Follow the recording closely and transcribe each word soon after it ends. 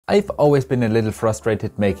I've always been a little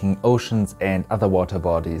frustrated making oceans and other water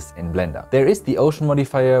bodies in Blender. There is the ocean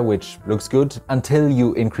modifier, which looks good until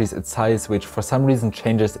you increase its size, which for some reason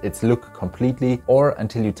changes its look completely, or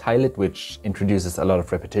until you tile it, which introduces a lot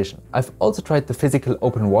of repetition. I've also tried the physical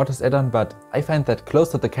open waters add-on, but I find that close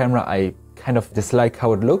to the camera I kind of dislike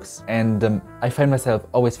how it looks, and I find myself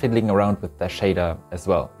always fiddling around with the shader as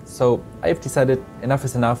well. So I've decided enough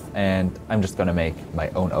is enough, and I'm just gonna make my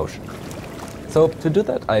own ocean. So to do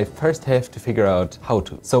that, I first have to figure out how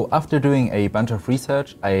to. So after doing a bunch of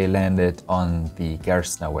research, I landed on the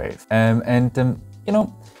Gerstner wave. You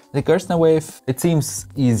know, the Gerstner wave, it seems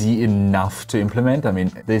easy enough to implement. I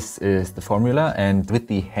mean, this is the formula, and with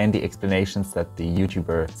the handy explanations that the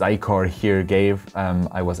YouTuber Zykor here gave,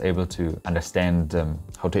 I was able to understand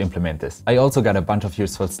how to implement this. I also got a bunch of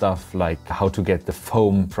useful stuff like how to get the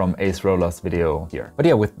foam from Ace Roller's video here. But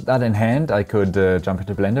yeah, with that in hand, I could jump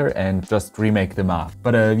into Blender and just remake the math.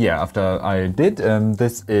 But yeah, after I did,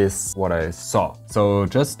 this is what I saw. So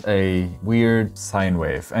just a weird sine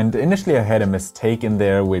wave. And initially I had a mistake in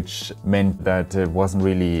there, which meant that it wasn't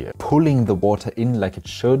really pulling the water in like it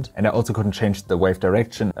should. And I also couldn't change the wave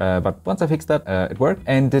direction. But once I fixed that, it worked.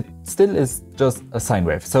 And it still is just a sine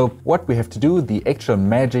wave. So what we have to do, the actual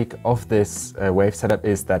magic of this wave setup,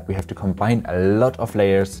 is that we have to combine a lot of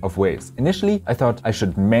layers of waves. Initially, I thought I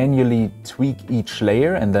should manually tweak each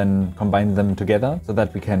layer and then combine them together so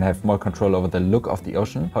that we can have more control over the look of the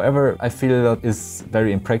ocean. However, I feel that is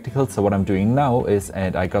very impractical. So what I'm doing now is,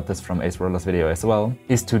 and I got this from Ace Roller's video as well,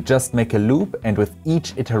 is to just make a loop and with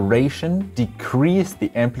each iteration decrease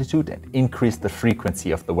the amplitude and increase the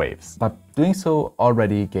frequency of the waves. But doing so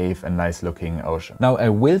already gave a nice looking ocean. Now I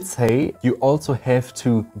will say you also have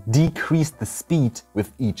to decrease the speed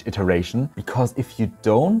with each iteration, because if you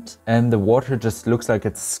don't, the water just looks like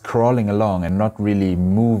it's scrolling along and not really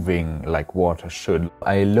moving like water should.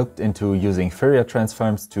 I looked into using Fourier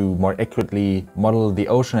transforms to more accurately model the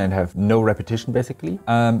ocean and have no repetition basically.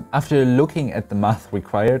 After looking at the math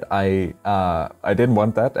required, I didn't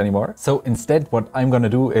want that anymore. So instead what I'm gonna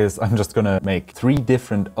do is I'm just gonna make 3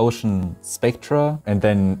 different ocean spectra and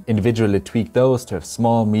then individually tweak those to have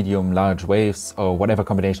small, medium, large waves or whatever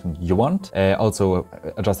combination you want. Also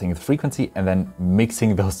adjusting the frequency and then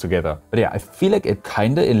mixing those together. But yeah, I feel like it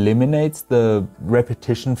kind of eliminates the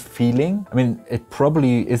repetition feeling. I mean, it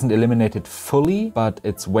probably isn't eliminated fully, but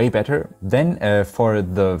it's way better. Then for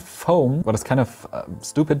the foam, what is kind of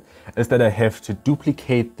stupid is that I have to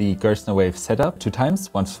duplicate the Gerstner wave setup 2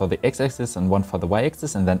 times, once for the x-axis and one for the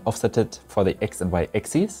y-axis, and then offset it for the x and y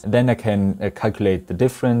axes. And then I can calculate the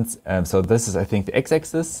difference. So this is, I think, the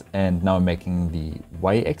x-axis, and now I'm making the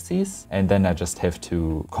y-axis, and then I just have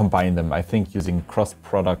to combine them, I think using cross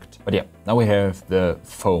product. But yeah, now we have the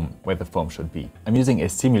foam where the foam should be. I'm using a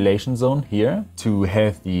simulation zone here to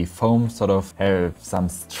have the foam sort of have some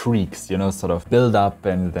streaks, you know, sort of build up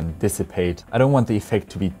and then dissipate. I don't want the effect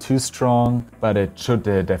to be too strong, but it should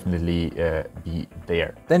definitely be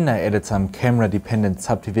there. Then I added some camera dependent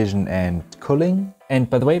subdivision and culling. And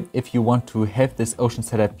by the way, if you want to have this ocean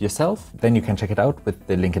setup yourself, then you can check it out with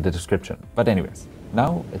the link in the description. But anyways,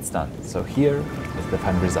 now it's done. So here is the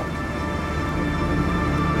final result.